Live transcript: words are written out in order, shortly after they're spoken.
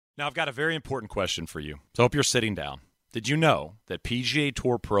Now, I've got a very important question for you. So I hope you're sitting down. Did you know that PGA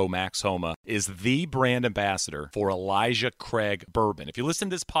Tour Pro Max Homa is the brand ambassador for Elijah Craig Bourbon? If you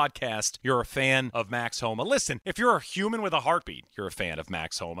listen to this podcast, you're a fan of Max Homa. Listen, if you're a human with a heartbeat, you're a fan of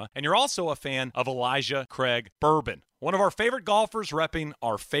Max Homa. And you're also a fan of Elijah Craig Bourbon. One of our favorite golfers repping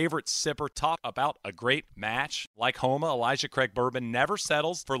our favorite sipper. Talk about a great match. Like Homa, Elijah Craig Bourbon never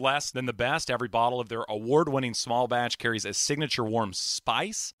settles for less than the best. Every bottle of their award-winning small batch carries a signature warm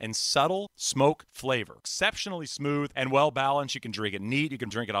spice and subtle smoke flavor. Exceptionally smooth and well-balanced. You can drink it neat. You can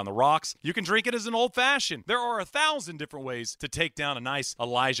drink it on the rocks. You can drink it as an old-fashioned. There are 1,000 different ways to take down a nice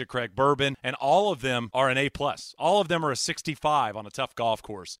Elijah Craig Bourbon, and all of them are an A+. All of them are a 65 on a tough golf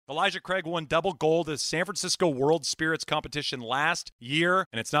course. Elijah Craig won double gold at San Francisco World Spirits competition last year,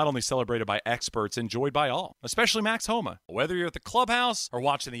 and it's not only celebrated by experts, enjoyed by all, especially Max Homa. Whether you're at the clubhouse or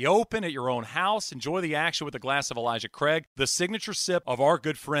watching the Open at your own house, enjoy the action with a glass of Elijah Craig, the signature sip of our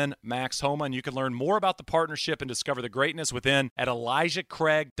good friend Max Homa. And you can learn more about the partnership and discover the greatness within at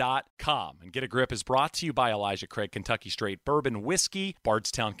ElijahCraig.com. And Get a Grip is brought to you by Elijah Craig Kentucky Straight Bourbon Whiskey,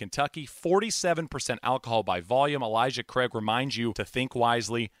 Bardstown, Kentucky, 47% alcohol by volume. Elijah Craig reminds you to think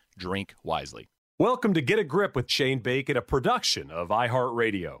wisely, drink wisely. Welcome to Get a Grip with Shane Bacon, a production of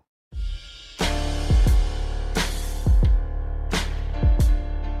iHeartRadio.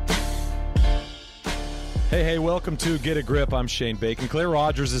 Hey, welcome to Get a Grip. I'm Shane Bacon. Claire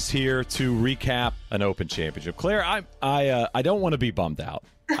Rogers is here to recap an Open Championship. Claire, I don't want to be bummed out.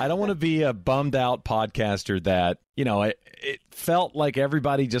 I don't want to be a bummed out podcaster that, it felt like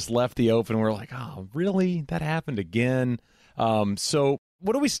everybody just left the Open. We're like, oh, really? That happened again? So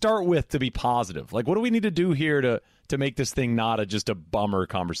what do we start with to be positive? Like, what do we need to do here to make this thing not just a bummer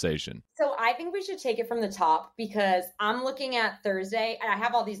conversation? So I think we should take it from the top, because I'm looking at Thursday and I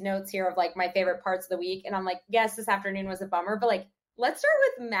have all these notes here of like my favorite parts of the week. And I'm like, yes, this afternoon was a bummer, but like, let's start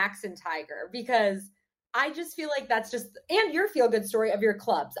with Max and Tiger, because I just feel like that's just, and your feel good story of your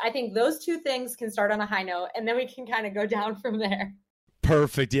clubs. I think those two things can start on a high note, and then we can kind of go down from there.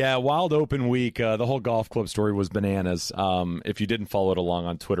 Perfect. Yeah, Wild Open week. The whole golf club story was bananas. If you didn't follow it along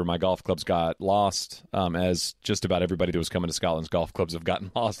on Twitter, my golf clubs got lost, as just about everybody that was coming to Scotland's golf clubs have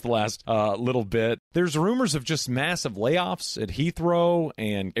gotten lost the last little bit. There's rumors of just massive layoffs at Heathrow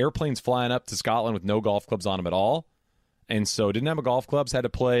and airplanes flying up to Scotland with no golf clubs on them at all. And so didn't have a golf clubs, had to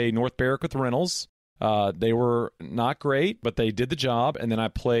play North Berwick with Reynolds. They were not great, but they did the job. And then I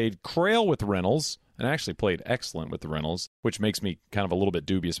played Crail with Reynolds, and actually played excellent with the Reynolds, which makes me kind of a little bit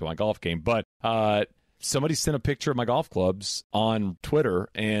dubious about my golf game. But somebody sent a picture of my golf clubs on Twitter,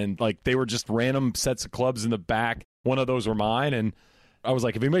 and like they were just random sets of clubs in the back. One of those were mine, and I was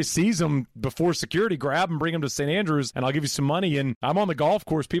like, if anybody sees them before security, grab them, bring them to St. Andrews, and I'll give you some money. And I'm on the golf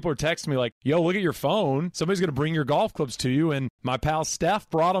course. People are texting me like, yo, look at your phone. Somebody's going to bring your golf clubs to you. And my pal Steph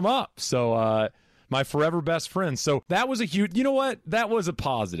brought them up. So my forever best friend. So that was a huge, you know what? That was a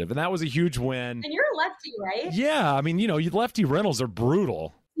positive, and that was a huge win. And you're a lefty, right? Yeah. I mean, you lefty rentals are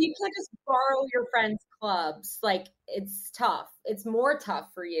brutal. You can't just borrow your friends' clubs. Like, it's tough. It's more tough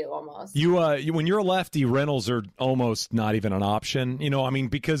for you almost. You when you're a lefty, rentals are almost not even an option.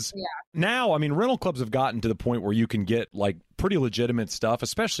 Because now, rental clubs have gotten to the point where you can get like pretty legitimate stuff,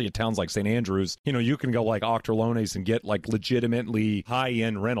 especially at towns like St. Andrews. You can go like Octorlones and get like legitimately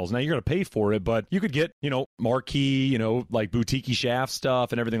high-end rentals. Now you're going to pay for it, but you could get, marquee, like boutique-y shaft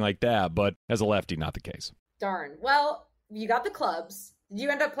stuff and everything like that. But as a lefty, not the case. Darn. Well, you got the clubs. Did you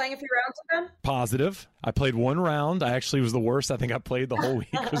end up playing a few rounds with them? Positive. I played one round. I actually was the worst I think I played the whole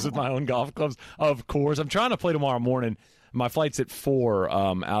week because of my own golf clubs. Of course, I'm trying to play tomorrow morning. My flight's at 4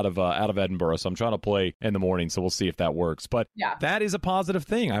 out of Edinburgh, so I'm trying to play in the morning. So we'll see if that works. But that is a positive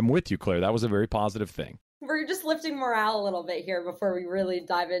thing. I'm with you, Claire. That was a very positive thing. We're just lifting morale a little bit here before we really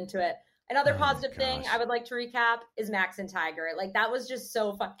dive into it. Another positive thing I would like to recap is Max and Tiger. Like, that was just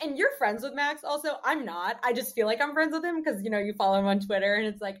so fun. And you're friends with Max also. I'm not. I just feel like I'm friends with him because, you follow him on Twitter and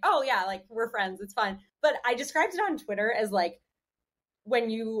it's like, oh yeah, like we're friends. It's fun. But I described it on Twitter as like when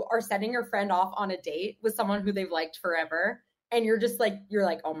you are sending your friend off on a date with someone who they've liked forever. And you're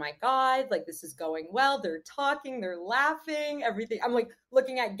like, oh my God, like this is going well. They're talking, they're laughing, everything. I'm like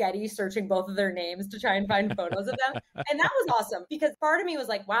looking at Getty, searching both of their names to try and find photos of them. And that was awesome because part of me was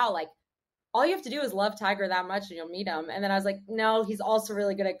like, wow, like, all you have to do is love Tiger that much and you'll meet him. And then I was like, no, he's also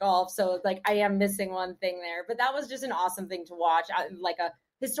really good at golf. So like I am missing one thing there. But that was just an awesome thing to watch, like a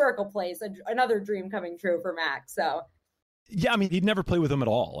historical place, another dream coming true for Max. So yeah, he'd never play with him at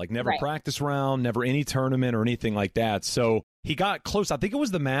all. Like never practice round, never any tournament or anything like that. So he got close. I think it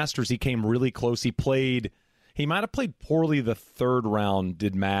was the Masters. He came really close. He might have played poorly the third round,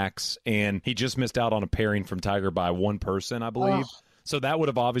 did Max, and he just missed out on a pairing from Tiger by one person, I believe. So that would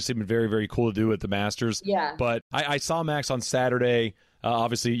have obviously been very, very cool to do at the Masters. Yeah. But I saw Max on Saturday.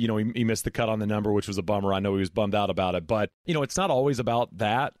 Obviously, he missed the cut on the number, which was a bummer. I know he was bummed out about it. But, it's not always about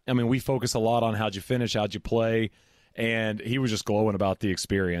that. I mean, we focus a lot on how'd you finish, how'd you play. And he was just glowing about the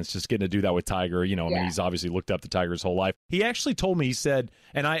experience, just getting to do that with Tiger. I mean, he's obviously looked up to Tiger his whole life. He actually told me, he said,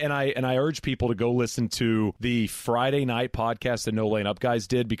 and I urge people to go listen to the Friday night podcast that No Laying Up guys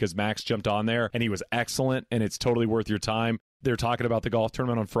did, because Max jumped on there and he was excellent, and it's totally worth your time. They're talking about the golf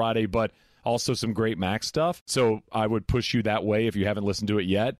tournament on Friday, but also some great Max stuff. So I would push you that way if you haven't listened to it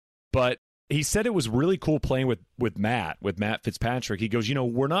yet. But he said it was really cool playing with Matt Fitzpatrick. He goes,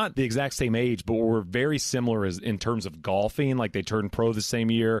 we're not the exact same age, but we're very similar in terms of golfing. Like, they turned pro the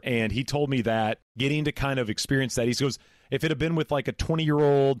same year. And he told me that getting to kind of experience that, he goes, if it had been with like a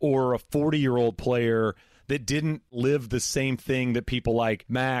 20-year-old or a 40-year-old player that didn't live the same thing that people like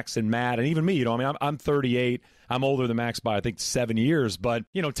Max and Matt and even me, I'm 38. I'm older than Max by, I think, 7 years. But,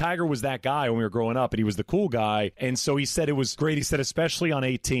 Tiger was that guy when we were growing up, and he was the cool guy. And so he said it was great. He said, especially on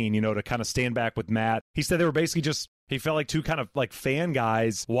 18, to kind of stand back with Matt. He said they were basically he felt like two kind of like fan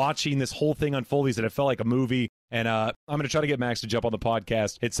guys watching this whole thing unfold. He said it felt like a movie. And I'm going to try to get Max to jump on the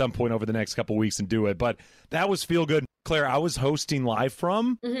podcast at some point over the next couple weeks and do it. But that was feel good. Claire, I was hosting live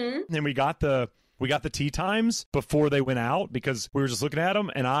from, and we got the tee times before they went out, because we were just looking at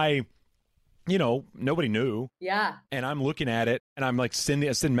them, and nobody knew. Yeah. And I'm looking at it, and I'm like, send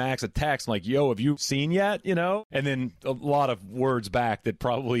Max a text. I'm like, yo, have you seen yet? And then a lot of words back that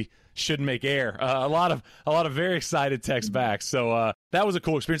probably shouldn't make air. A lot of very excited texts back. So that was a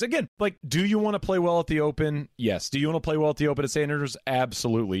cool experience. Again, like, do you want to play well at the Open? Yes. Do you want to play well at the Open at St. Andrews?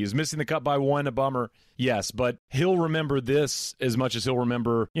 Absolutely. Is missing the cut by one a bummer? Yes. But he'll remember this as much as he'll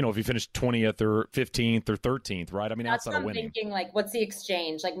remember, if he finished 20th or 15th or 13th, right? I mean, that's outside what of winning. I'm thinking, like, what's the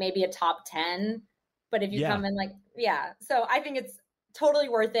exchange? Like, maybe a top 10. But if you come in so I think it's totally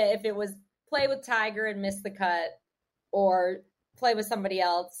worth it if it was play with Tiger and miss the cut, or play with somebody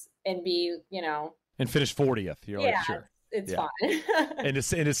else and be, and finish 40th. You're like, sure. It's fine. and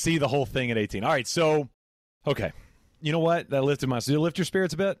to see the whole thing at 18. All right. So, okay. You know what? That lifted did you lift your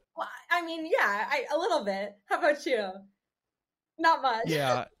spirits a bit? Well, I mean, a little bit. How about you? Not much.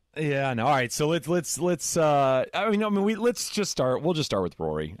 Yeah. Yeah, no. All right. So let's let's just start. We'll just start with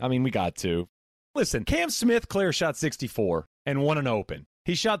Rory. I mean, we got to. Listen, Cam Smith, Claire, shot 64 and won an Open.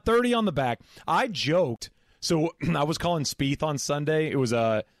 He shot 30 on the back. I joked. So I was calling Spieth on Sunday. It was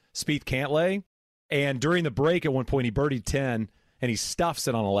Spieth Cantlay. And during the break, at one point, he birdied 10, and he stuffs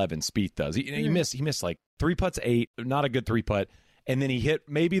it on 11. Spieth does. He missed like 3 putts, 8, not a good 3-putt. And then he hit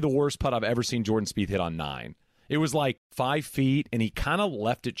maybe the worst putt I've ever seen Jordan Spieth hit on 9. It was like 5 feet, and he kind of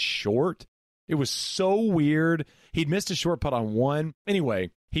left it short. It was so weird. He'd missed a short putt on 1. Anyway,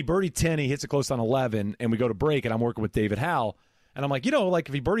 he birdied 10, he hits it close on 11, and we go to break, and I'm working with David Howe. And I'm like,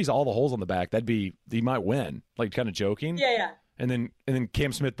 if he birdies all the holes on the back, he might win. Like, kind of joking. Yeah. And then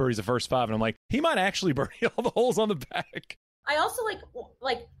Cam Smith birdies the first 5, and I'm like, he might actually birdie all the holes on the back. I also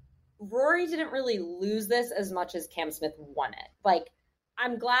like Rory didn't really lose this as much as Cam Smith won it. Like,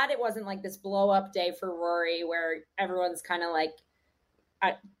 I'm glad it wasn't like this blow up day for Rory where everyone's kind of like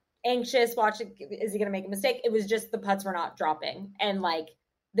anxious watching, is he going to make a mistake? It was just the putts were not dropping. And like,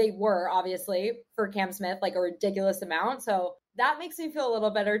 they were obviously for Cam Smith, like a ridiculous amount. So that makes me feel a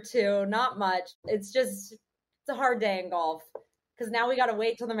little better too. Not much. It's a hard day in golf because now we got to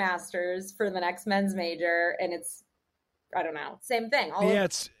wait till the Masters for the next men's major. And it's, I don't know, same thing.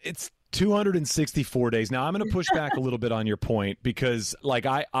 It's 264 days. Now I'm going to push back a little bit on your point because like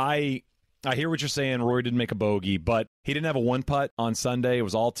I hear what you're saying. Rory didn't make a bogey, but he didn't have a 1 putt on Sunday. It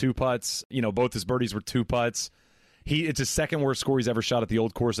was all 2 putts. Both his birdies were 2 putts. It's his second worst score he's ever shot at the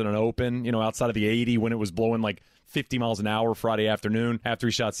Old Course in an Open, outside of the 80 when it was blowing like 50 miles an hour Friday afternoon after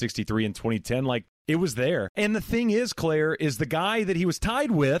he shot 63 in 2010. Like, it was there. And the thing is, Claire, is the guy that he was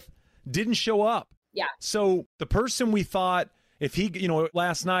tied with didn't show up. Yeah. So the person we thought, if he,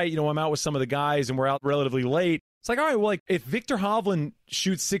 last night, I'm out with some of the guys and we're out relatively late. It's like, all right, well, like if Victor Hovland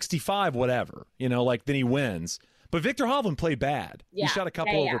shoots 65, whatever, then he wins. But Victor Hovland played bad. Yeah. He shot a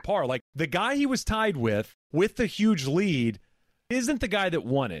couple over par. Like the guy he was tied with the huge lead isn't the guy that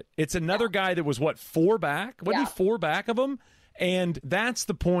won it. It's another guy that was 4 back? Wasn't he 4 back of him? And that's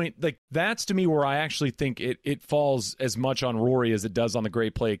the point. Like, that's to me where I actually think it falls as much on Rory as it does on the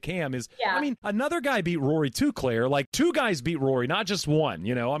great play of Cam is, I mean, another guy beat Rory too, Claire. Like 2 guys beat Rory, not just one,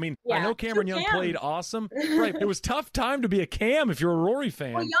 I mean, I know Cameron Young played awesome. Right. It was tough time to be a Cam if you're a Rory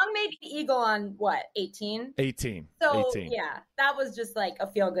fan. Well, Young made the eagle on 18? 18. So 18. yeah, that was just like a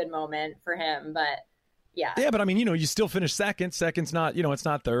feel good moment for him. But Yeah. Yeah, but I mean, you still finish second. Second's not, it's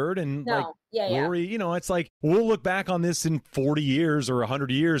not third. And No. like Yeah. Rory, it's like we'll look back on this in 40 years or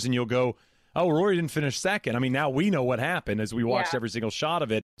 100 years and you'll go, oh, Rory didn't finish second. I mean, now we know what happened as we watched every single shot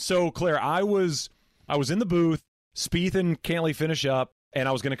of it. So, Claire, I was in the booth. Spieth and Cantlay finish up, and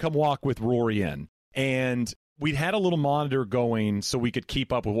I was going to come walk with Rory in. And we'd had a little monitor going so we could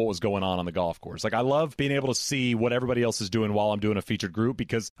keep up with what was going on the golf course. Like, I love being able to see what everybody else is doing while I'm doing a featured group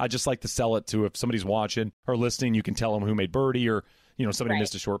because I just like to sell it to if somebody's watching or listening, you can tell them who made birdie or, somebody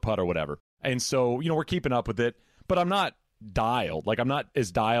missed a short putt or whatever. And so, we're keeping up with it, but I'm not dialed. Like, I'm not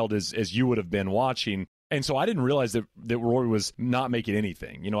as dialed as you would have been watching. And so I didn't realize that Rory was not making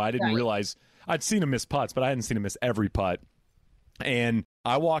anything. I didn't realize I'd seen him miss putts, but I hadn't seen him miss every putt. And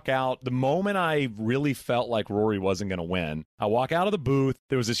I walk out, the moment I really felt like Rory wasn't going to win, I walk out of the booth.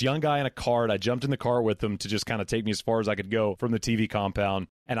 There was this young guy in a cart. I jumped in the car with him to just kind of take me as far as I could go from the TV compound.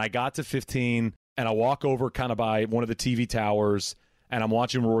 And I got to 15, and I walk over kind of by one of the TV towers, and I'm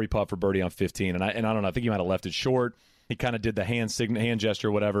watching Rory putt for birdie on 15. And I don't know, I think he might have left it short. He kind of did the hand gesture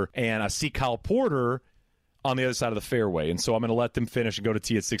or whatever. And I see Kyle Porter on the other side of the fairway. And so I'm going to let them finish and go to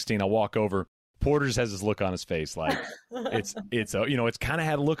tee at 16. I'll walk over. Porter just has this look on his face like it's kind of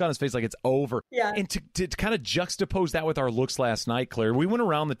had a look on his face like it's over. Yeah. And to kind of juxtapose that with our looks last night, Claire, we went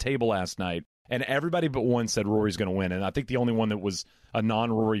around the table last night and everybody but one said Rory's going to win. And I think the only one that was a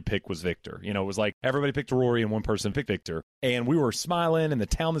non-Rory pick was Victor. It was like everybody picked Rory and one person picked Victor. And we were smiling and the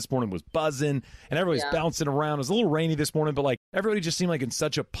town this morning was buzzing and everybody's bouncing around. It was a little rainy this morning, but like everybody just seemed like in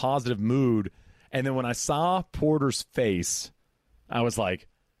such a positive mood. And then when I saw Porter's face, I was like,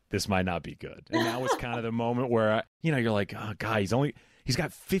 this might not be good. And that was kind of the moment where, you're like, oh, God, he's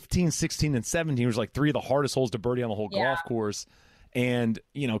got 15, 16, and 17. It was like 3 of the hardest holes to birdie on the whole golf course. And,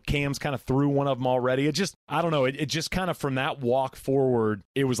 Cam's kind of threw one of them already. It just, I don't know. It just kind of from that walk forward,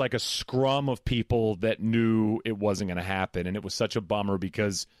 it was like a scrum of people that knew it wasn't going to happen. And it was such a bummer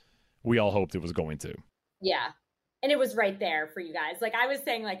because we all hoped it was going to. Yeah. And it was right there for you guys. Like I was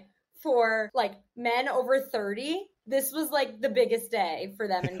saying, like for like men over 30, this was like the biggest day for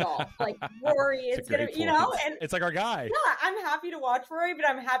them in golf. Like Rory is going to, and it's like our guy. Yeah, I'm happy to watch Rory, but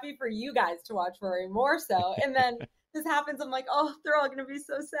I'm happy for you guys to watch Rory more so. And then this happens. I'm like, oh, they're all going to be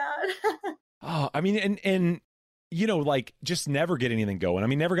so sad. Oh, I mean, and like just never get anything going. I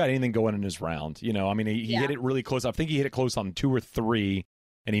mean, never got anything going in his round. He hit it really close. I think he hit it close on 2 or 3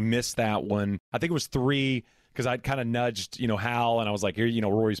 and he missed that one. I think it was 3 because I'd kind of nudged, Hal, and I was like, here,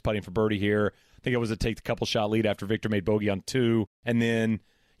 Rory's putting for birdie here. I think it was to take the couple shot lead after Victor made bogey on 2. And then,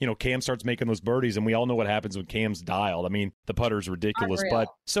 Cam starts making those birdies, and we all know what happens when Cam's dialed. I mean, the putter's ridiculous. Unreal.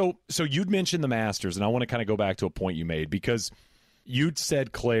 But so you'd mentioned the Masters, and I want to kind of go back to a point you made because you'd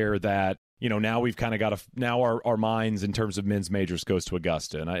said, Claire, that, now we've kind of got now our minds in terms of men's majors goes to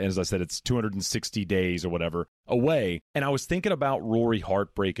Augusta. And as I said, it's 260 days or whatever away. And I was thinking about Rory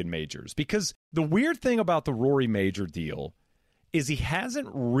heartbreak in majors because the weird thing about the Rory major deal is he hasn't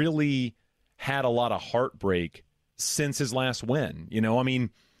really had a lot of heartbreak since his last win. I mean,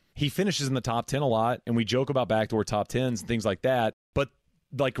 he finishes in the top 10 a lot, and we joke about backdoor top 10s and things like that. But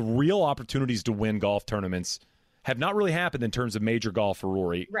like real opportunities to win golf tournaments have not really happened in terms of major golf for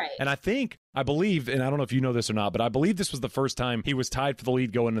Rory. Right. And I believe, and I don't know if you know this or not, but I believe this was the first time he was tied for the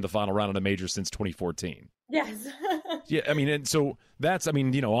lead going into the final round of the major since 2014. Yes. Yeah, I mean, and so that's,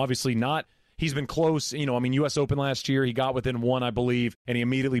 obviously not. He's been close. U.S. Open last year, he got within 1, I believe, and he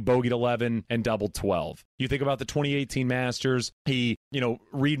immediately bogeyed 11 and doubled 12. You think about the 2018 Masters,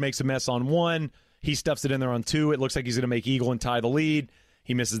 Reed makes a mess on 1. He stuffs it in there on 2. It looks like he's going to make eagle and tie the lead.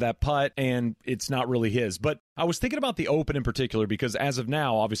 He misses that putt, and it's not really his. But I was thinking about the Open in particular because as of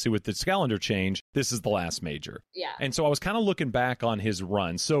now, obviously with this calendar change, this is the last major. Yeah. And so I was kind of looking back on his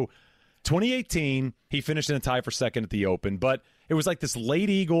run. So 2018, he finished in a tie for second at the Open, but it was like this late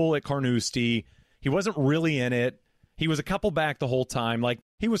eagle at Carnoustie. He wasn't really in it. He was a couple back the whole time. Like,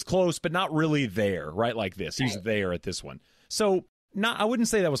 he was close, but not really there, right? Like this. He's there at this one. So I wouldn't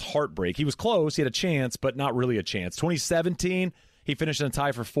say that was heartbreak. He was close. He had a chance, but not really a chance. 2017, he finished in a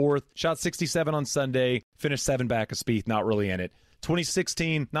tie for 4th, shot 67 on Sunday, finished 7 back of Spieth, not really in it.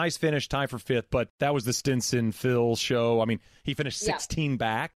 2016, nice finish, tie for 5th, but that was the Stinson Phil show. I mean, he finished 16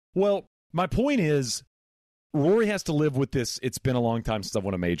 back. Well, my point is, Rory has to live with this. It's been a long time since I've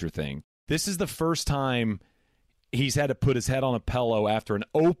won a major thing. This is the first time he's had to put his head on a pillow after an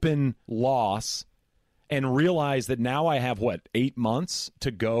Open loss and realize that now I have, 8 months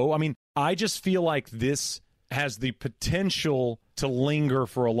to go? I mean, I just feel like this has the potential to linger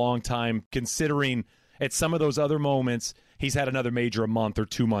for a long time, considering at some of those other moments, he's had another major a month or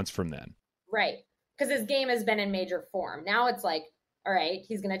 2 months from then. Right. Because his game has been in major form. Now it's like all right,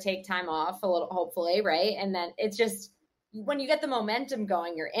 he's going to take time off a little, hopefully, right? And then it's just, when you get the momentum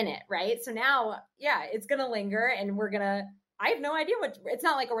going, you're in it, right? So now, yeah, it's going to linger, and I have no idea it's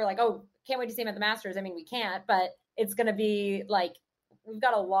not like we're like, oh, can't wait to see him at the Masters. I mean, we can't, but it's going to be like, we've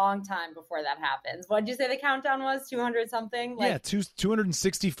got a long time before that happens. What did you say the countdown was? 200 something? Yeah,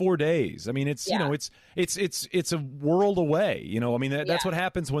 264 days. I mean, it's, you know, it's a world away. You know, I mean, that's what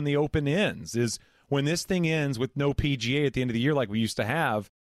happens when the Open ends, is when this thing ends with no PGA at the end of the year like we used to have,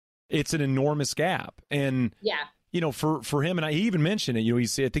 it's an enormous gap. And, you know, for him, and he even mentioned it, you know, I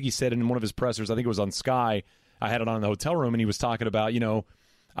think he said in one of his pressers, I think it was on Sky, I had it on in the hotel room, and he was talking about, you know,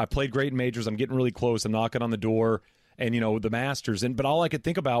 I played great in majors, I'm getting really close, I'm knocking on the door, and, you know, the Masters. But all I could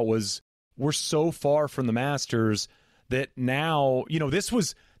think about was, we're so far from the Masters that now, you know, this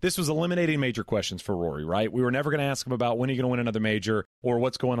was eliminating major questions for Rory, right? We were never going to ask him about when are you going to win another major or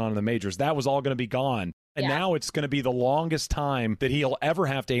what's going on in the majors. That was all going to be gone. And now it's going to be the longest time that he'll ever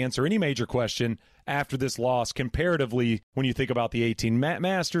have to answer any major question after this loss, comparatively, when you think about the 18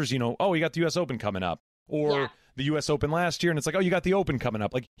 Masters, you know, oh, you got the U.S. Open coming up, or the U.S. Open last year, and it's like, oh, you got the Open coming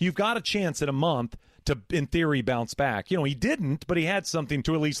up. Like, you've got a chance in a month to, in theory, bounce back. You know, he didn't, but he had something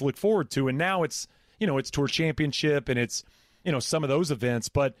to at least look forward to, and now it's, you know, it's Tour Championship, and it's, you know, some of those events,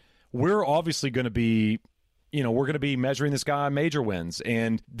 but we're obviously going to be, you know, we're going to be measuring this guy on major wins,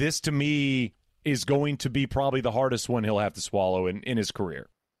 and this, to me, is going to be probably the hardest one he'll have to swallow in his career.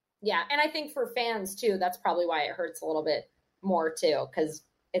 Yeah, and I think for fans, too, that's probably why it hurts a little bit more, too, because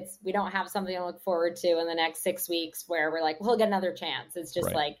we don't have something to look forward to in the next 6 weeks where we're like, we'll get another chance. It's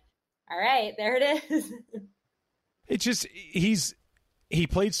just like, all right, there it is. It's just, he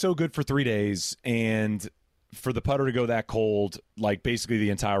played so good for 3 days, and for the putter to go that cold, like basically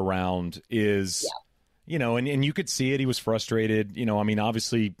the entire round is, you know, and you could see it. He was frustrated. You know, I mean,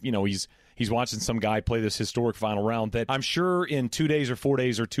 obviously, you know, he's watching some guy play this historic final round that I'm sure in 2 days or 4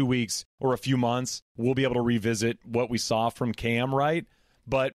 days or 2 weeks or a few months, we'll be able to revisit what we saw from Cam, right?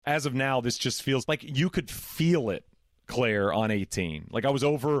 But as of now, this just feels like you could feel it, Claire, on 18. Like, I was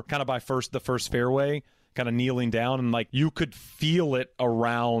over kind of by the first fairway, kind of kneeling down, and like you could feel it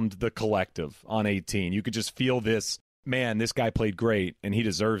around the collective on 18. You could just feel this, man, this guy played great and he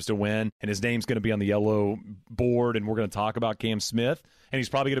deserves to win, and his name's going to be on the yellow board, and we're going to talk about Cam Smith, and he's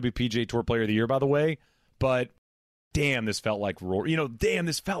probably going to be PGA Tour Player of the Year, by the way. But damn, this felt like Rory. You know, damn,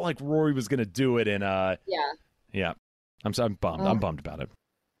 this felt like Rory was going to do it. And I'm bummed. I'm bummed about it.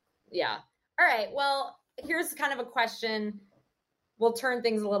 Yeah. All right. Well, here's kind of a question. We'll turn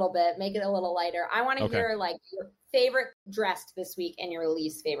things a little bit, make it a little lighter. I want to hear like your favorite dress this week and your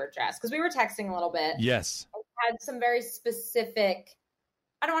least favorite dress, because we were texting a little bit. Yes. I had some very specific,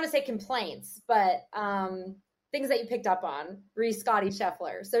 I don't want to say complaints, but things that you picked up on re Scotty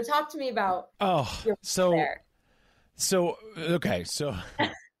Scheffler. So talk to me about your there. So okay, so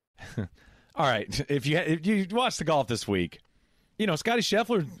all right. If you watch the golf this week, you know, Scotty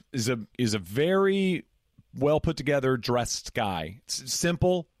Scheffler is a very well put together, dressed guy. It's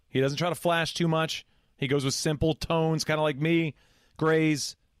simple. He doesn't try to flash too much. He goes with simple tones, kind of like me,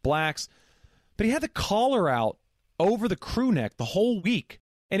 grays, blacks. But he had the collar out over the crew neck the whole week,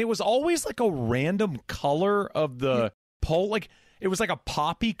 and it was always like a random color of the pole, like it was like a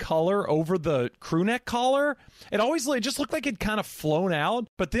poppy color over the crew neck collar. It just looked like it kind of flown out.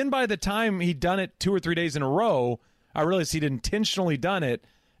 But then by the time he'd done it 2 or 3 days in a row, I realized he'd intentionally done it,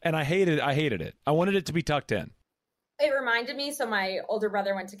 and I hated it. I wanted it to be tucked in. It reminded me, so my older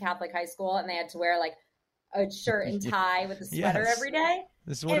brother went to Catholic high school, and they had to wear like a shirt and tie with a sweater every day.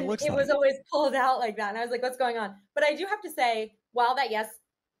 This is what it looks like. It was always pulled out like that, and I was like, what's going on? But I do have to say, while that,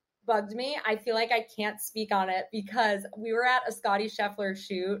 bugged me, I feel like I can't speak on it because we were at a Scotty Scheffler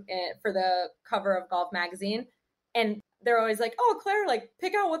shoot for the cover of Golf Magazine, and they're always like, oh, Claire, like,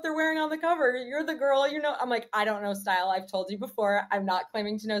 pick out what they're wearing on the cover. You're the girl, you know. I'm like, I don't know style. I've told you before. I'm not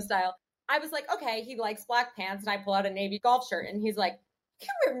claiming to know style. I was like, okay, he likes black pants, and I pull out a navy golf shirt, and he's like, you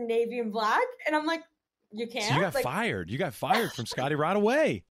can wear navy and black. And I'm like, you can't? So you got fired. You got fired from Scotty right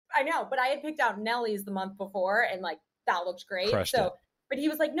away. I know, but I had picked out Nellie's the month before, and like, that looked great. Crushed it. But he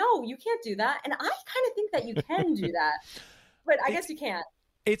was like, no, you can't do that. And I kind of think that you can do that, but I guess you can't.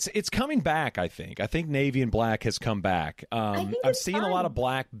 It's coming back, I think. I think navy and black has come back. I'm seeing a lot of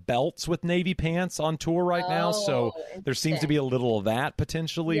black belts with navy pants on tour right now, so there seems to be a little of that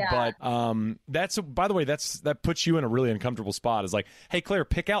potentially. Yeah. But that's, by the way, that puts you in a really uncomfortable spot. It's like, hey, Claire,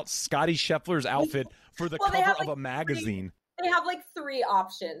 pick out Scotty Scheffler's outfit for the cover of a magazine. they have like 3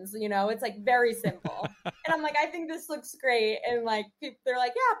 options, you know, it's like very simple. And I'm like, I think this looks great. And like, they're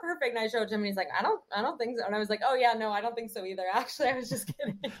like, yeah, perfect. And I showed him and he's like, I don't think so. And I was like, oh yeah, no, I don't think so either. Actually, I was just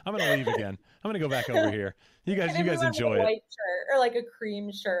kidding. I'm going to leave again. I'm going to go back over here. You guys enjoy it. White shirt or like a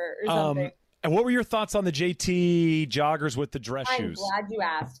cream shirt or something. And what were your thoughts on the JT joggers with the dress shoes? I'm glad you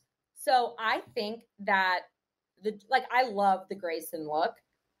asked. So I think that I love the Grayson look.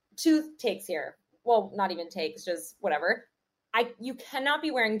 2 takes here. Well, not even takes, just whatever. You cannot be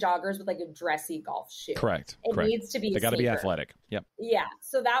wearing joggers with like a dressy golf shoe. Correct. It needs to be. They got to be athletic. Yep. Yeah.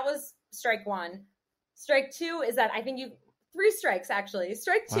 So that was strike 1. Strike 2 is that I think 3 strikes actually.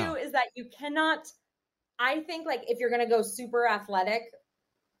 Strike 2 is that you cannot. I think like if you're gonna go super athletic,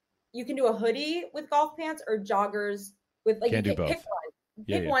 you can do a hoodie with golf pants or joggers with like. Can't do both. Pick one.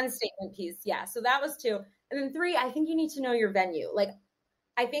 Pick one statement piece. Yeah. So that was 2, and then 3. I think you need to know your venue. Like,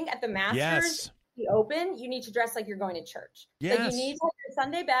 I think at the Masters. The Open, you need to dress like you're going to church. Yes. Like you need to have your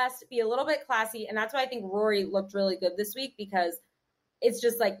Sunday best, be a little bit classy, and that's why I think Rory looked really good this week because it's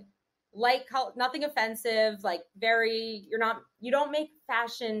just like light color, nothing offensive, like you don't make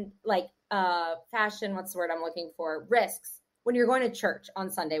fashion like fashion. What's the word I'm looking for? Risks when you're going to church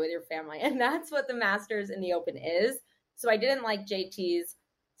on Sunday with your family, and that's what the Masters and the Open is. So I didn't like JT's.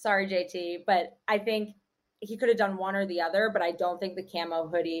 Sorry, JT, but I think he could have done one or the other. But I don't think the camo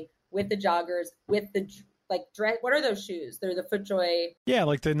hoodie with the joggers, with the like dress. What are those shoes? They're the FootJoy. Yeah,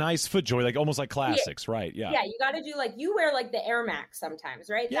 like the nice FootJoy, like almost like classics, right? Yeah. Yeah, you got to do like you wear like the Air Max sometimes,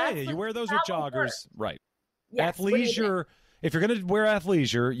 right? Yeah, you wear those with joggers, right? Yes, athleisure. If you're gonna wear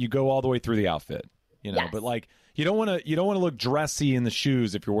athleisure, you go all the way through the outfit, you know. Yes. But like you don't want to look dressy in the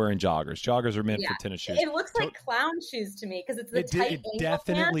shoes if you're wearing joggers. Joggers are meant for tennis shoes. It looks like clown shoes to me because it's the tight ankle. It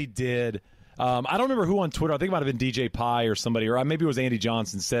definitely did. I don't remember who on Twitter, I think it might have been DJ Pie or somebody, or maybe it was Andy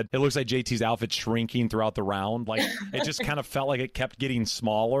Johnson, said it looks like JT's outfit shrinking throughout the round. Like it just kind of felt like it kept getting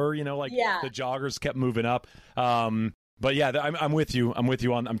smaller, you know, like the joggers kept moving up. But yeah, I'm with you. I'm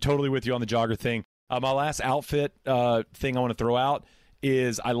totally with you on the jogger thing. My last outfit thing I want to throw out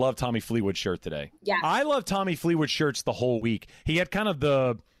is I love Tommy Fleetwood's shirt today. Yeah. I love Tommy Fleetwood shirts the whole week. He had kind of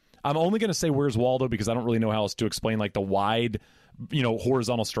I'm only going to say Where's Waldo because I don't really know how else to explain like the wide,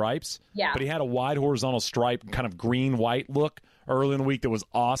 horizontal stripes. Yeah. But he had a wide horizontal stripe, kind of green-white look early in the week that was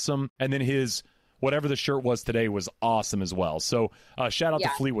awesome. And then his, whatever the shirt was today, was awesome as well. So shout out to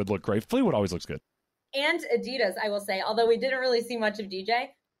Fleetwood, looked great. Fleetwood always looks good. And Adidas, I will say, although we didn't really see much of DJ,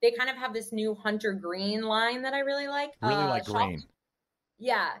 they kind of have this new hunter green line that I really like. Really like green.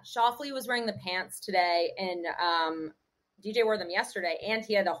 Yeah. Shoffley was wearing the pants today, and DJ wore them yesterday, and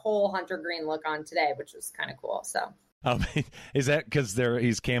he had a whole hunter green look on today, which was kind of cool. So. Is that because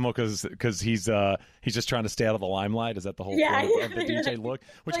he's camo because he's just trying to stay out of the limelight? Is that the whole point of the DJ look,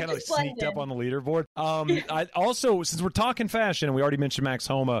 which kind of sneaked up on the leaderboard? I also, since we're talking fashion, and we already mentioned Max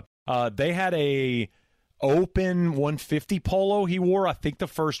Homa, they had a Open 150 polo he wore, I think the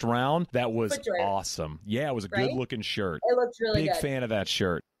first round. That was awesome. Yeah, it was a good looking shirt. It looked really good. Big fan of that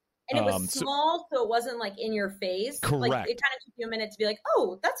shirt. And it was small, so it wasn't like in your face. Correct. Like, it kind of took you a minute to be like,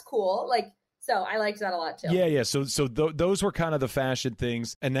 oh, that's cool. Like. So I liked that a lot, too. Yeah. So those were kind of the fashion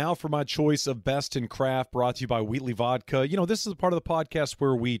things. And now for my choice of Best in Craft, brought to you by Wheatley Vodka. This is a part of the podcast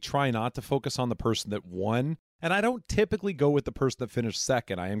where we try not to focus on the person that won. And I don't typically go with the person that finished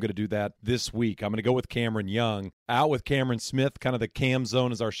second. I am going to do that this week. I'm going to go with Cameron Young. Out with Cameron Smith, kind of the Cam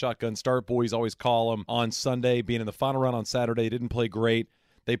Zone, as our shotgun start boys always call him, on Sunday. Being in the final round on Saturday, didn't play great.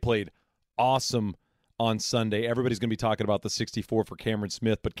 They played awesome on Sunday. Everybody's going to be talking about the 64 for Cameron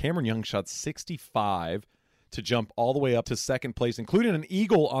Smith, but Cameron Young shot 65 to jump all the way up to second place, including an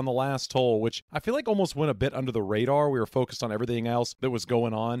eagle on the last hole, which I feel like almost went a bit under the radar. We were focused on everything else that was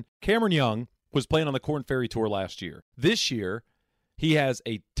going on. Cameron Young was playing on the Korn Ferry Tour last year. This year, he has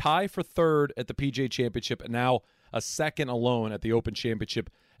a tie for third at the PGA Championship and now a second alone at the Open Championship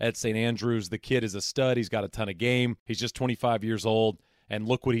at St. Andrews. The kid is a stud. He's got a ton of game. He's just 25 years old. And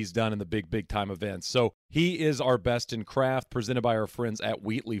look what he's done in the big time events. So he is our Best in Craft, presented by our friends at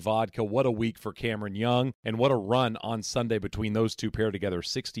Wheatley Vodka. What a week for Cameron Young, and what a run on Sunday between those two paired together,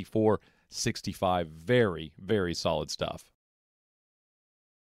 64-65. Very, very solid stuff.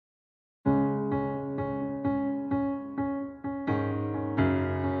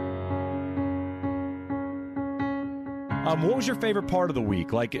 What was your favorite part of the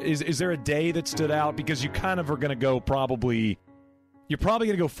week? Like, is there a day that stood out? Because you kind of are going to go probably... You're probably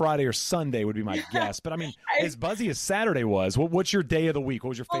going to go Friday or Sunday would be my guess. But I mean, as buzzy as Saturday was, what's your day of the week? What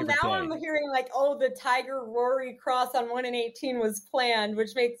was your favorite day? Now I'm hearing like, oh, the Tiger Rory cross on 1 in 18 was planned,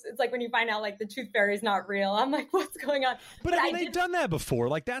 which makes it's like when you find out like the Tooth Fairy is not real. I'm like, what's going on? But I mean, they've done that before.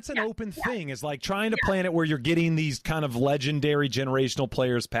 Like that's an open thing. Is like trying to plan it where you're getting these kind of legendary generational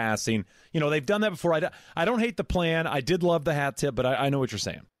players passing. They've done that before. I don't hate the plan. I did love the hat tip, but I know what you're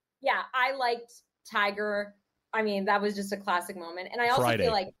saying. Yeah, I liked Tiger. I mean, that was just a classic moment. And I also Friday.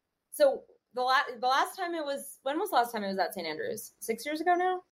 feel like, so the last time it was, when was the last time it was at St. Andrews? 6 years ago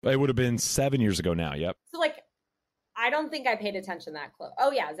now? It would have been 7 years ago now. Yep. So like, I don't think I paid attention that close.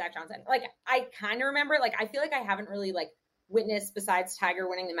 Oh yeah, Zach Johnson. Like I kind of remember it. Like, I feel like I haven't really like witnessed, besides Tiger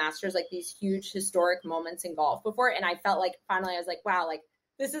winning the Masters, like these huge historic moments in golf before. And I felt like finally I was like, wow, like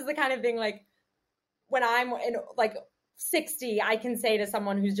this is the kind of thing, like when I'm in like 60, I can say to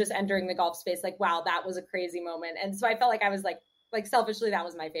someone who's just entering the golf space, like, wow, that was a crazy moment. And so I felt like I was like selfishly, that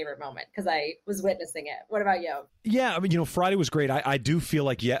was my favorite moment because I was witnessing it. What about you? Yeah, I mean, Friday was great. I do feel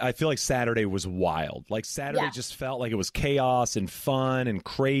like, I feel like Saturday was wild. Like Saturday just felt like it was chaos and fun and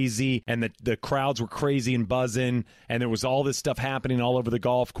crazy, and the crowds were crazy and buzzing, and there was all this stuff happening all over the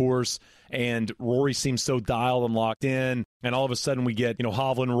golf course, and Rory seemed so dialed and locked in, and all of a sudden we get,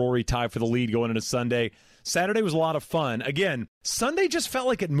 Hovland and Rory tied for the lead going into Sunday. Saturday was a lot of fun. Again, Sunday just felt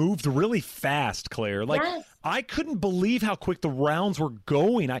like it moved really fast, Claire. Like, I couldn't believe how quick the rounds were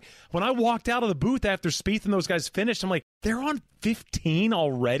going. When I walked out of the booth after Spieth and those guys finished, I'm like, they're on 15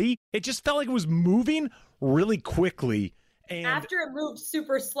 already? It just felt like it was moving really quickly. And after it moved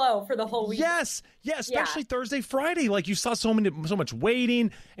super slow for the whole week. Yes, especially Thursday, Friday. Like you saw so much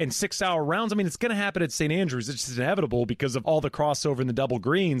waiting and 6-hour rounds. I mean, it's going to happen at St. Andrews. It's just inevitable because of all the crossover and the double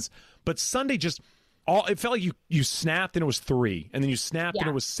greens. But Sunday just... it felt like you snapped and it was 3, and then you snapped and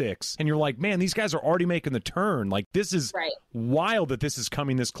it was 6, and you're like, man, these guys are already making the turn. Like, this is wild that this is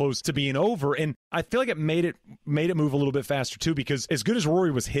coming this close to being over. And I feel like it made it move a little bit faster too, because as good as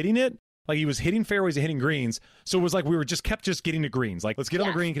Rory was hitting it, like he was hitting fairways and hitting greens, so it was like we were kept getting to greens. Like, let's get on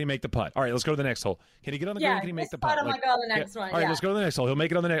the green. Can he make the putt? All right, let's go to the next hole. Can he get on the green? Can he make the putt? I'm like, go on the next one. All right, let's go to the next hole. He'll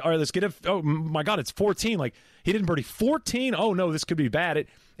make it on the next. All right, let's get it. Oh my God, it's 14. Like, he didn't birdie 14. Oh no, this could be bad.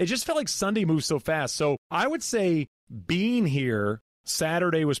 It just felt like Sunday moved so fast. So I would say being here,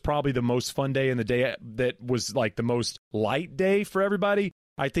 Saturday was probably the most fun day, and the day that was like the most light day for everybody.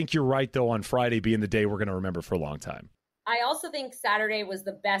 I think you're right though on Friday being the day we're going to remember for a long time. I also think Saturday was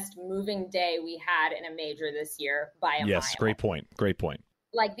the best moving day we had in a major this year by a mile. Yes, great point.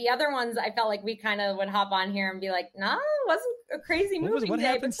 Like the other ones, I felt like we kind of would hop on here and be like, nah, it wasn't a crazy moving what day.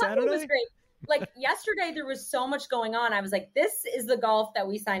 Happened but Sunday Saturday? was great. Like yesterday, there was so much going on. I was like, this is the golf that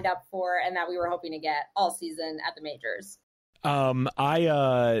we signed up for and that we were hoping to get all season at the majors.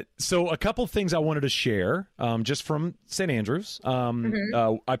 So a couple things I wanted to share, just from St. Andrews.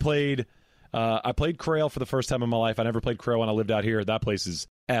 I played Crail for the first time in my life. I never played Crail when I lived out here. That place is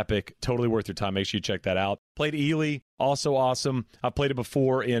epic. Totally worth your time. Make sure you check that out. Played Ely. Also awesome. I've played it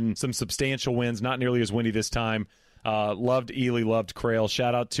before in some substantial wins. Not nearly as windy this time. Loved Ely. Loved Crail.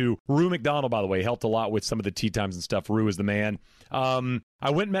 Shout out to Rue McDonald, by the way. Helped a lot with some of the tee times and stuff. Rue is the man. I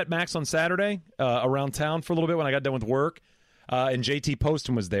went and met Max on Saturday around town for a little bit when I got done with work. And JT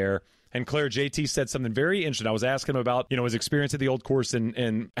Poston was there. And Claire, JT said something very interesting. I was asking him about, his experience at the old course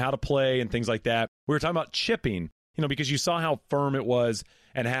and how to play and things like that. We were talking about chipping, because you saw how firm it was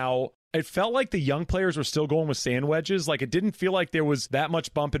and how it felt like the young players were still going with sand wedges. Like, it didn't feel like there was that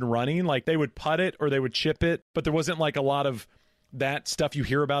much bump and running. Like, they would putt it or they would chip it, but there wasn't like a lot of that stuff you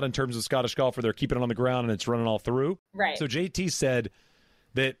hear about in terms of Scottish golf where they're keeping it on the ground and it's running all through. Right. So JT said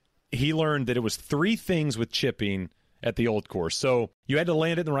that he learned that it was 3 things with chipping at the old course. So you had to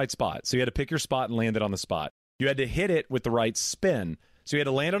land it in the right spot. So you had to pick your spot and land it on the spot. You had to hit it with the right spin. So you had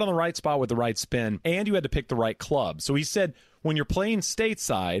to land it on the right spot with the right spin, and you had to pick the right club. So he said when you're playing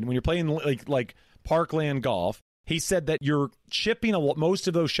stateside, when you're playing like parkland golf, he said that you're chipping most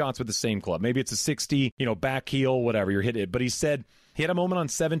of those shots with the same club. Maybe it's a 60, back heel, whatever, you're hitting it. But he said he had a moment on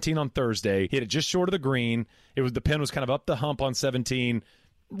 17 on Thursday. He hit it just short of the green. The pin was kind of up the hump on 17.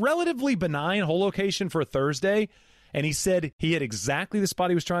 Relatively benign hole location for a Thursday. And he said he hit exactly the spot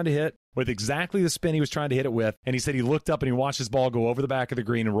he was trying to hit with exactly the spin he was trying to hit it with. And he said he looked up and he watched his ball go over the back of the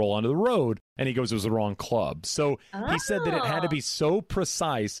green and roll onto the road. And he goes, it was the wrong club. So he said that it had to be so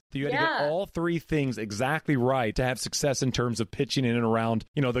precise that you had to get all 3 things exactly right to have success in terms of pitching in and around,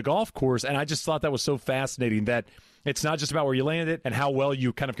 the golf course. And I just thought that was so fascinating that it's not just about where you land it and how well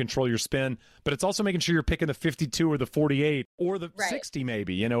you kind of control your spin, but it's also making sure you're picking the 52 or the 48 or the 60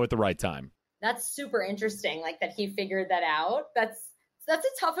 maybe, at the right time. That's super interesting, like that he figured that out. That's a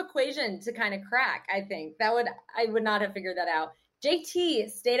tough equation to kind of crack, I think. I would not have figured that out. JT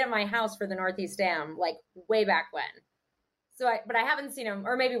stayed at my house for the Northeast Dam, like way back when. But I haven't seen him,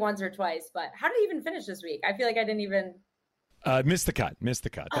 or maybe once or twice. But how did he even finish this week? I feel like I didn't even. Missed the cut.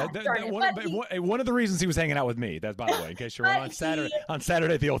 Oh, One of the reasons he was hanging out with me. That's by the way, in case you're on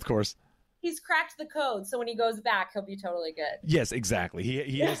Saturday at the old course. He's cracked the code, so when he goes back, he'll be totally good. Yes, exactly.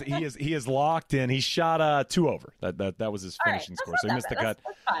 He is locked in. He shot 2 over. That was his finishing score. So he missed the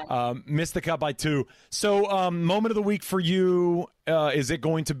cut. Missed the cut by 2. So moment of the week for you, is it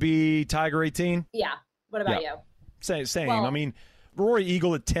going to be Tiger 18? Yeah. What about you? Same. Well, I mean, Rory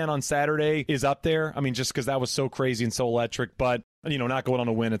Eagle at 10 on Saturday is up there. I mean, just because that was so crazy and so electric. But not going on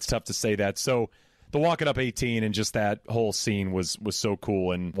a win, it's tough to say that. So. The walking up 18 and just that whole scene was so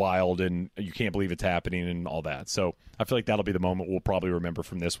cool and wild, and you can't believe it's happening and all that. So I feel like that'll be the moment we'll probably remember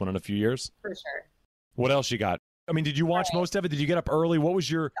from this one in a few years. For sure. What else you got? I mean, did you watch most of it? Did you get up early? What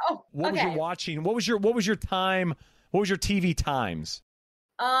was your was your watching? What was your time? What was your TV times?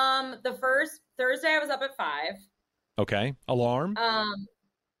 The first Thursday I was up at 5. Okay. Alarm?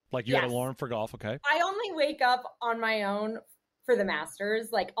 Like you had an alarm for golf, okay. I only wake up on my own for the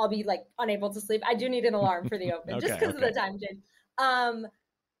Masters. Like I'll be like unable to sleep. I do need an alarm for the Open just because of the time change.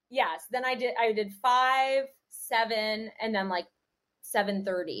 Yes. Then I did 5, 7, and then like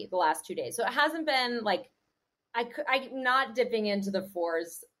 7:30 the last 2 days. So it hasn't been like I'm not dipping into the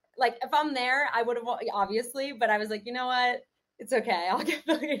 4s. Like if I'm there, I would have obviously, but I was like, you know what? It's okay. I'll get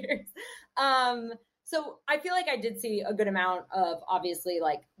the leaders. So I feel like I did see a good amount of obviously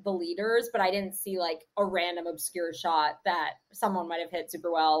like the leaders, but I didn't see like a random obscure shot that someone might have hit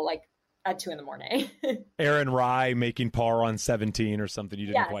super well, like at 2 a.m. Aaron Rai making par on 17 or something you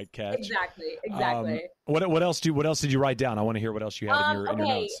didn't quite catch. Exactly. What else did you write down? I want to hear what else you had in your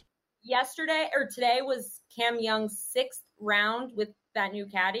notes. Yesterday or today was Cam Young's 6th round with that new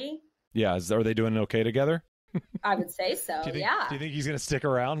caddy. Yeah, are they doing okay together? I would say so. Do you think he's going to stick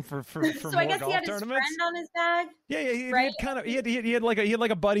around for so more I guess golf he had tournaments? His friend on his bag. Yeah, he had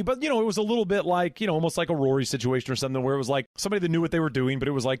like a buddy, but it was a little bit like almost like a Rory situation or something where it was like somebody that knew what they were doing, but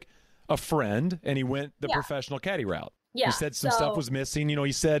it was like a friend, and he went the professional caddy route. Yeah, he said some stuff was missing.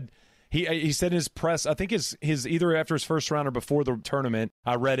 He said he said in his press, I think his either after his first round or before the tournament,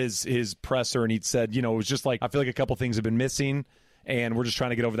 I read his presser, and he'd said it was just like I feel like a couple things have been missing. And we're just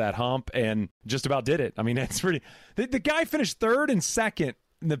trying to get over that hump, and just about did it. I mean, it's pretty. The guy finished 3rd and 2nd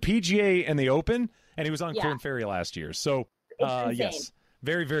in the PGA and the Open, and he was on Korn Ferry last year. So, yes,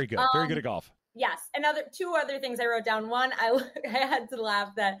 very, very good. Very good at golf. Yes. Two other things I wrote down. One, I had to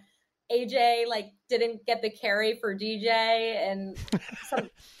laugh that AJ didn't get the carry for DJ, and some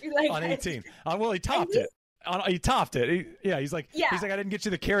on 18. Well, he topped it. He topped it. He's like, I didn't get you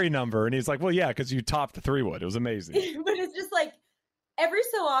the carry number, and he's like, well, yeah, because you topped the 3-wood. It was amazing. But it's just like. Every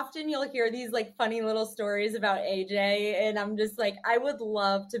so often you'll hear these funny little stories about AJ, and I'm just like, I would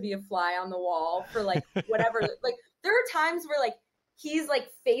love to be a fly on the wall for whatever. There are times where he's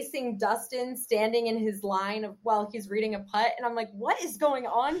facing Dustin standing in his line while he's reading a putt, and I'm like, what is going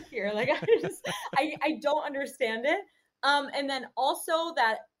on here? I don't understand it. And then also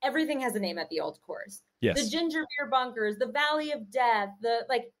that everything has a name at the old course. Yes. The ginger beer bunkers, the Valley of Death,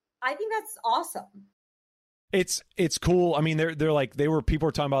 I think that's awesome. It's cool. I mean, people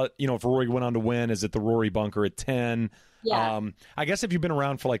were talking about, if Rory went on to win, is it the Rory bunker at 10? Yeah. I guess if you've been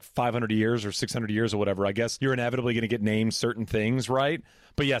around for 500 years or 600 years or whatever, I guess you're inevitably going to get named certain things, right?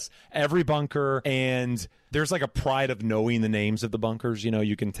 But yes, every bunker, and there's a pride of knowing the names of the bunkers.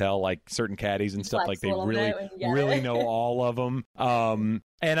 You can tell certain caddies and stuff, they really know all of them.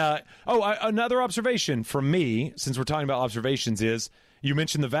 Another observation from me, since we're talking about observations, is you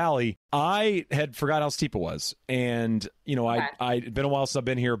mentioned the Valley. I had forgot how steep it was. And, it's been a while since I've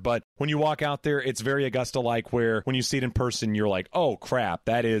been here, but when you walk out there, it's very Augusta-like, where when you see it in person, you're like, oh, crap,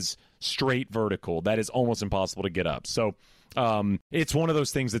 that is straight vertical. That is almost impossible to get up. So it's one of those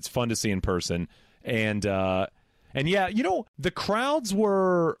things that's fun to see in person. And yeah, the crowds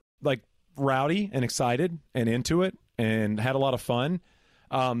were rowdy and excited and into it and had a lot of fun.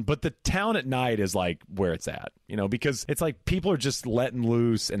 But the town at night is where it's at, because it's people are just letting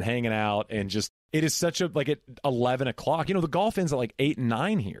loose and hanging out, and just, it is such at 11 o'clock, the golf ends at 8 and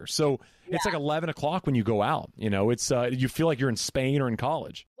 9 here. So it's 11 o'clock when you go out, it's, you feel like you're in Spain or in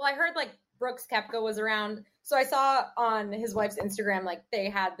college. Well, I heard Brooks Koepka was around. So I saw on his wife's Instagram,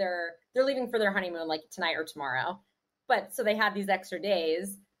 they're leaving for their honeymoon tonight or tomorrow. But so they had these extra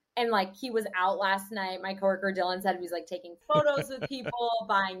days. And he was out last night. My coworker Dylan said he was taking photos with people,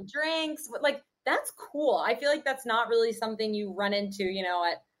 buying drinks. That's cool. I feel like that's not really something you run into,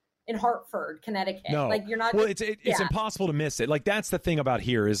 in Hartford, Connecticut. No. You're not. Well, it's impossible to miss it. That's the thing about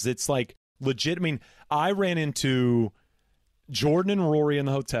here is it's legit. I mean, I ran into Jordan and Rory in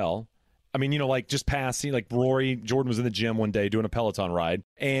the hotel. I mean, like just passing, like Jordan was in the gym one day doing a Peloton ride.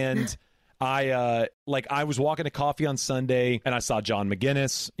 And I was walking to coffee on Sunday and I saw John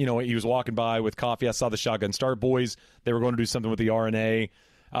McGinnis. He was walking by with coffee. I saw the Shotgun Start boys. They were going to do something with the RNA.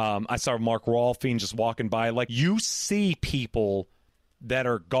 I saw Mark Rolfing just walking by. Like, you see people that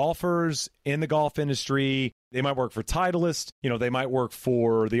are golfers in the golf industry. They might work for Titleist. They might work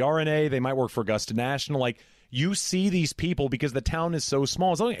for the RNA. They might work for Augusta National. Like, you see these people because the town is so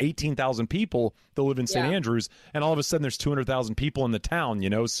small. It's only 18,000 people that live in St. Andrews, and all of a sudden there's 200,000 people in the town,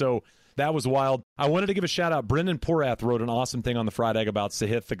 So that was wild. I wanted to give a shout out. Brendan Porath wrote an awesome thing on the Friday about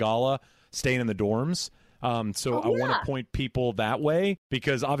Sahith Theegala staying in the dorms. I want to point people that way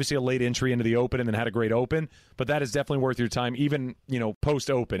because obviously a late entry into the Open and then had a great Open, but that is definitely worth your time. Even,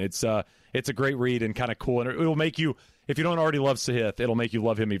 post Open, it's a great read and kind of cool. And it will make you, if you don't already love Sahith, it'll make you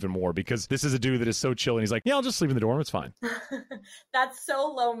love him even more because this is a dude that is so chill. And he's like, yeah, I'll just sleep in the dorm. It's fine. That's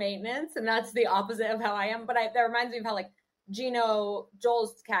so low maintenance. And that's the opposite of how I am. But that reminds me of how Gino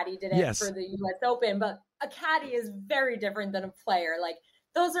Joel's caddy did it for the US Open. But a caddy is very different than a player.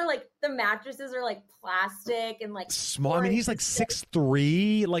 Those are the mattresses are plastic and small. I mean, he's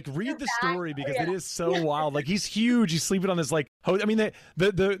 6'3". Read the story because it is so wild. He's huge. He's sleeping on this I mean,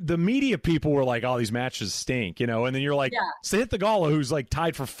 the media people were like, "Oh, these mattresses stink," and then you're like, Sahith Theegala, who's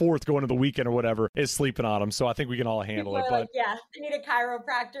tied for 4th going to the weekend or whatever, is sleeping on them. So I think we can all handle it. But they need a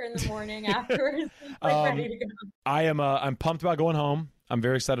chiropractor in the morning afterwards. Ready to go. I'm pumped about going home. I'm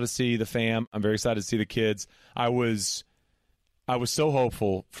very excited to see the fam. I'm very excited to see the kids. I was so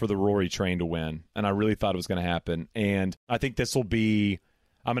hopeful for the Rory train to win, and I really thought it was going to happen. And I think this will be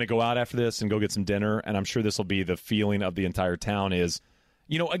 – I'm going to go out after this and go get some dinner, and I'm sure this will be the feeling of the entire town is,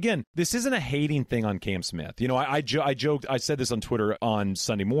 again, this isn't a hating thing on Cam Smith. I joked – I said this on Twitter on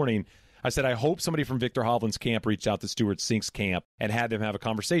Sunday morning. I said I hope somebody from Viktor Hovland's camp reached out to Stewart Cink's camp and had them have a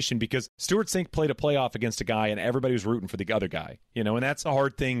conversation because Stewart Cink played a playoff against a guy, and everybody was rooting for the other guy. And that's a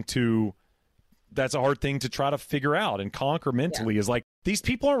hard thing to – that's a hard thing to try to figure out and conquer mentally is these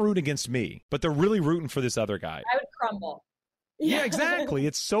people aren't rooting against me, but they're really rooting for this other guy. I would crumble. Yeah, exactly.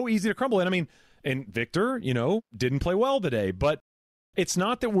 It's so easy to crumble. And I mean, and Viktor, didn't play well today, but it's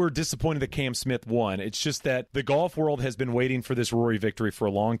not that we're disappointed that Cam Smith won. It's just that the golf world has been waiting for this Rory victory for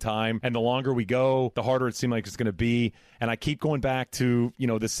a long time. And the longer we go, the harder it seemed like it's going to be. And I keep going back to,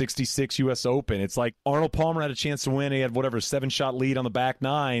 the 66 U.S. Open. It's like Arnold Palmer had a chance to win. He had 7-shot lead on the back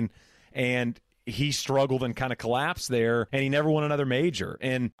 9. And he struggled and kind of collapsed there, and he never won another major.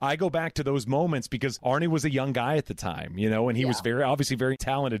 And I go back to those moments because Arnie was a young guy at the time, and he was obviously very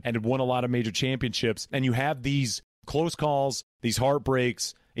talented and had won a lot of major championships. And you have these close calls, these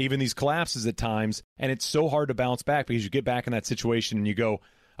heartbreaks, even these collapses at times, and it's so hard to bounce back because you get back in that situation and you go,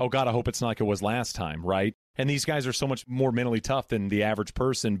 oh God, I hope it's not like it was last time, right? And these guys are so much more mentally tough than the average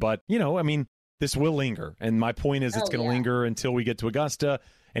person. But, this will linger. And my point is it's going to linger until we get to Augusta.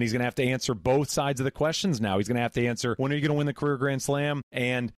 And he's going to have to answer both sides of the questions now. He's going to have to answer, when are you going to win the career Grand Slam?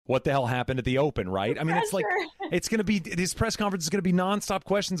 And what the hell happened at the Open, right? I mean, it's going to be, this press conference is going to be nonstop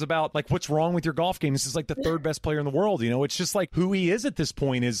questions about, what's wrong with your golf game? This is the third best player in the world. It's just who he is at this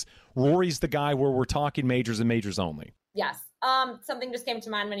point is Rory's the guy where we're talking majors and majors only. Yes. Something just came to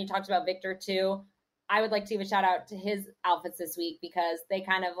mind when you talked about Viktor, too. I would like to give a shout out to his outfits this week because they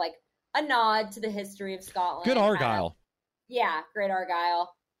kind of a nod to the history of Scotland. Good Argyle. Great Argyle.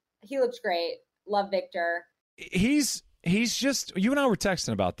 He looks great. Love Viktor. He's just, you and I were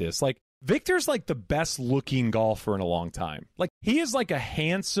texting about this. Viktor's the best looking golfer in a long time. He is a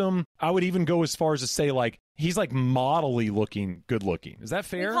handsome, I would even go as far as to say he's modelly looking, good looking. Is that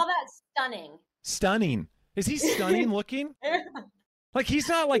fair? We call that stunning. Stunning. Is he stunning looking? He's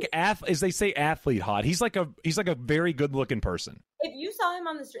not as they say athlete hot. He's a very good looking person. If you saw him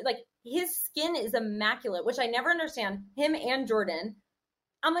on the street, his skin is immaculate, which I never understand. Him and Jordan.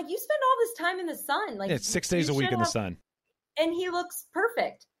 I'm you spend all this time in the sun. It's 6 days a week in the sun. And he looks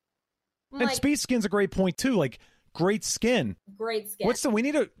perfect. And Speed Skin's a great point, too. Great skin. Great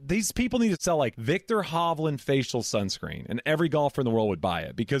skin. These people need to sell, Viktor Hovland facial sunscreen, and every golfer in the world would buy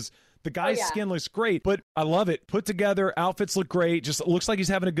it because the guy's skin looks great, but I love it. Put together, outfits look great. Just looks like he's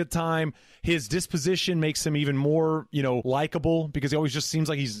having a good time. His disposition makes him even more, likable because he always just seems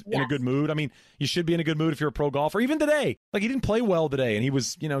like he's in a good mood. I mean, you should be in a good mood if you're a pro golfer. Even today, he didn't play well today, and he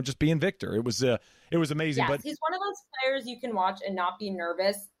was, just being Viktor. It was amazing. Yes, but he's one of those players you can watch and not be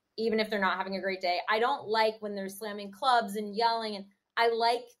nervous, even if they're not having a great day. I don't like when they're slamming clubs and yelling, and I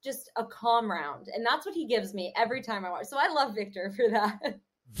like just a calm round, and that's what he gives me every time I watch. So I love Viktor for that.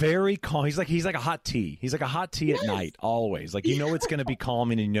 Very calm. He's like a hot tea. He's like a hot tea at night, always. It's going to be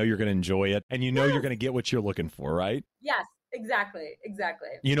calming, and you're going to enjoy it, and you're going to get what you're looking for, right? Yes. Exactly.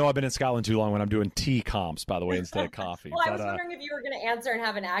 You know, I've been in Scotland too long when I'm doing tea comps, by the way, instead of coffee. Well, I was wondering if you were going to answer and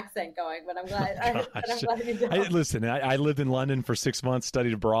have an accent going, but I'm glad. You don't. Listen, I lived in London for 6 months,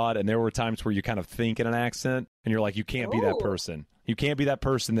 studied abroad, and there were times where you kind of think in an accent, and you're like, you can't be that person. You can't be that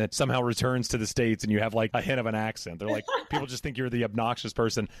person that somehow returns to the States and you have like a hint of an accent. They're like, people just think you're the obnoxious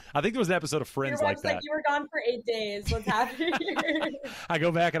person. I think there was an episode of Friends like that. You were gone for 8 days. What's happening here? I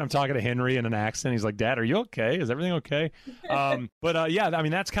go back and I'm talking to Henry in an accent. He's like, Dad, are you okay? Is everything okay? Yeah, I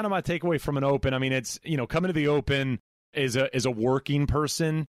mean, that's kind of my takeaway from an Open. I mean, it's, you know, coming to the Open is a working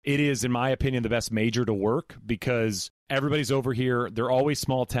person. It is, in my opinion, the best major to work because everybody's over here. They're always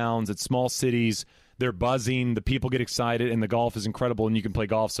small towns. It's small cities. They're buzzing, the people get excited, and the golf is incredible, and you can play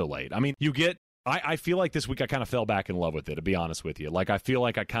golf so late. I mean, I feel like this week I kind of fell back in love with it, to be honest with you. Like, I feel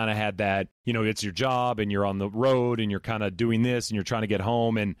like I kind of had that, you know, it's your job, and you're on the road, and you're kind of doing this, and you're trying to get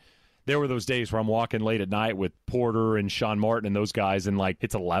home, and there were those days where I'm walking late at night with Porter and Sean Martin and those guys, and, like,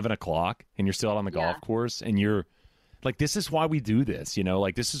 it's 11 o'clock, and you're still out on the golf course, and you're like, this is why we do this, you know?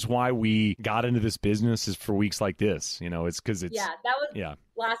 Like, this is why we got into this business is for weeks like this, you know? It's because it's... Yeah, that was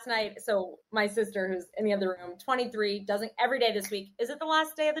last night. So my sister, who's in the other room, 23, doesn't every day this week. Is it the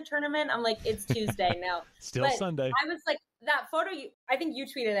last day of the tournament? I'm like, it's Tuesday now. Still Sunday. I was like, that photo, I think you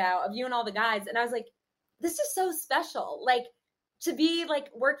tweeted out of you and all the guys. And I was like, this is so special. Like, to be like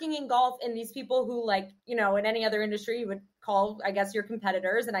working in golf and these people who, like, you know, in any other industry you would call, I guess, your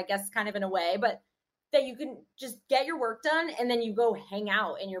competitors, and I guess kind of in a way, but that you can just get your work done and then you go hang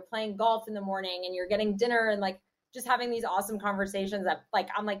out and you're playing golf in the morning and you're getting dinner and like just having these awesome conversations that, like,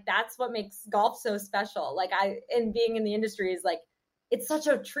 I'm like, that's what makes golf so special. Like, and being in the industry is like, it's such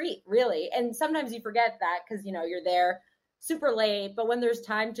a treat, really. And sometimes you forget that because, you know, you're there super late, but when there's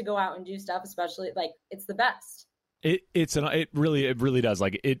time to go out and do stuff, especially, like, it's the best. It really does.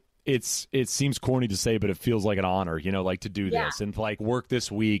 Like, it seems corny to say, but it feels like an honor, you know, like to do this and like work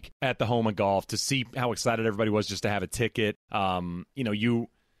this week at the Home of Golf to see how excited everybody was just to have a ticket. You know,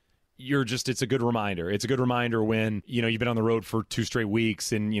 you're just, it's a good reminder. It's a good reminder when, you know, you've been on the road for 2 straight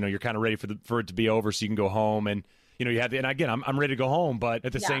weeks and, you know, you're kind of ready for it to be over so you can go home and, you know, and again, I'm ready to go home, but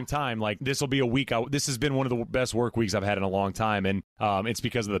at the same time, like, this will be a week. This has been one of the best work weeks I've had in a long time. And it's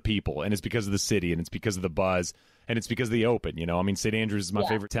because of the people and it's because of the city and it's because of the buzz. And it's because of the Open, you know. I mean, St. Andrews is my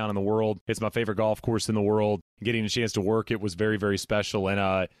favorite town in the world. It's my favorite golf course in the world. Getting a chance to work, it was very, very special. And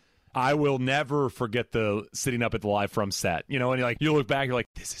I will never forget the sitting up at the Live From set, you know. And you look back, you're like,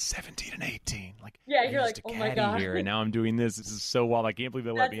 this is 17 and 18. Like, you're like, oh my God. Here, and now I'm doing this. This is so wild. I can't believe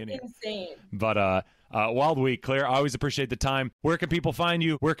they let me in here. That's insane. But wild week, Claire. I always appreciate the time. Where can people find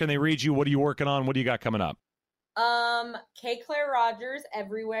you? Where can they read you? What are you working on? What do you got coming up? K Claire Rogers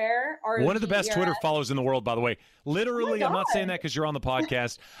everywhere. One of the best Twitter follows in the world, by the way. Literally, I'm not saying that because you're on the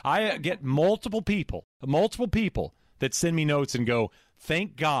podcast. I get multiple people that send me notes and go,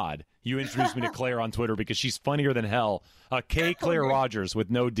 thank God you introduced me to Claire on Twitter because she's funnier than hell. K Claire Rogers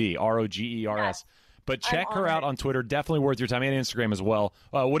with no D, Rogers. Yes. But check her out on Twitter. Definitely worth your time, and Instagram as well.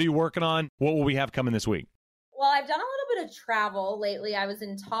 What are you working on? What will we have coming this week? Well, I've done a little bit of travel lately. I was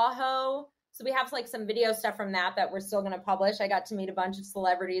in Tahoe. So we have like some video stuff from that we're still going to publish. I got to meet a bunch of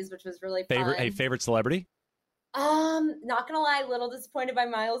celebrities, which was really fun. Favorite celebrity? Not gonna lie, a little disappointed by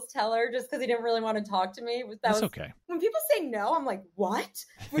Miles Teller just because he didn't really want to talk to me. That's okay. When people say no, I'm like, what?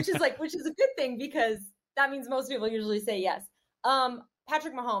 Which is a good thing because that means most people usually say yes.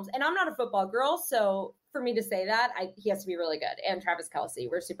 Patrick Mahomes, and I'm not a football girl, so for me to say that, he has to be really good. And Travis Kelce,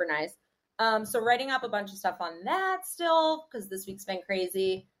 we're super nice. So writing up a bunch of stuff on that still, because this week's been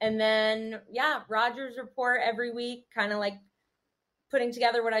crazy. And then, Rogers Report every week, kind of like putting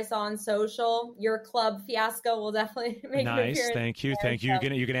together what I saw on social. Your club fiasco will definitely make an appearance. Nice, thank you.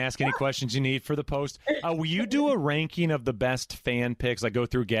 You can ask any questions you need for the post. Will you do a ranking of the best fan picks, like go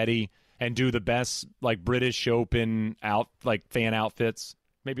through Getty and do the best like British Open fan outfits?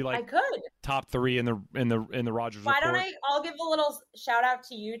 Maybe like I could. Top 3 in the Rogers Why Report. don't I'll give a little shout out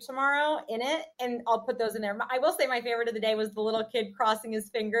to you tomorrow in it, and I'll put those in there. I will say my favorite of the day was the little kid crossing his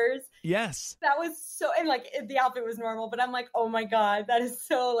fingers. Yes. That was so, and like the outfit was normal, but I'm like, oh my God, that is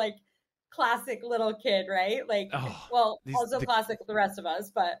so like classic little kid, right? Like, classic with the rest of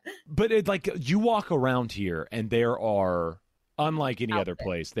us, But it's like you walk around here and there are, unlike any other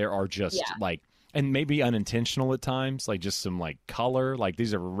place, there are just like, and maybe unintentional at times, like just some like color, like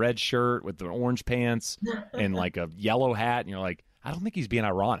these are a red shirt with the orange pants and like a yellow hat. And you're like, I don't think he's being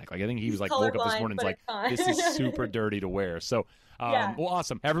ironic. Like, I think he was like, woke up this morning and like, this is super dirty to wear. So, well,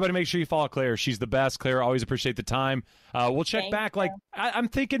 awesome. Everybody make sure you follow Claire. She's the best. Claire, always appreciate the time. We'll check back. Like, I'm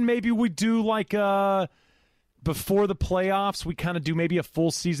thinking maybe we do like, before the playoffs, we kind of do maybe a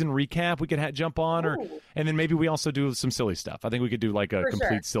full season recap. We could jump on, and then maybe we also do some silly stuff. I think we could do like a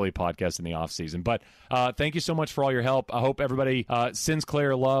complete silly podcast in the off season. But thank you so much for all your help. I hope everybody sends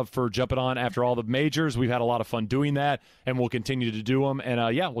Claire love for jumping on after all the majors. We've had a lot of fun doing that, and we'll continue to do them. And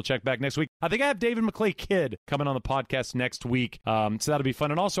we'll check back next week. I think I have David McClay Kidd coming on the podcast next week, so that'll be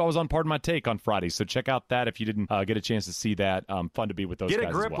fun. And also, I was on Pardon My Take on Friday, so check out that if you didn't get a chance to see that. Fun to be with those guys. Get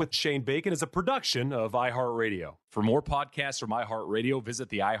a Grip as well. with Shane Bacon is a production of iHeartRadio. For more podcasts from iHeartRadio, visit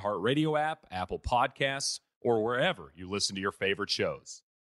the iHeartRadio app, Apple Podcasts, or wherever you listen to your favorite shows.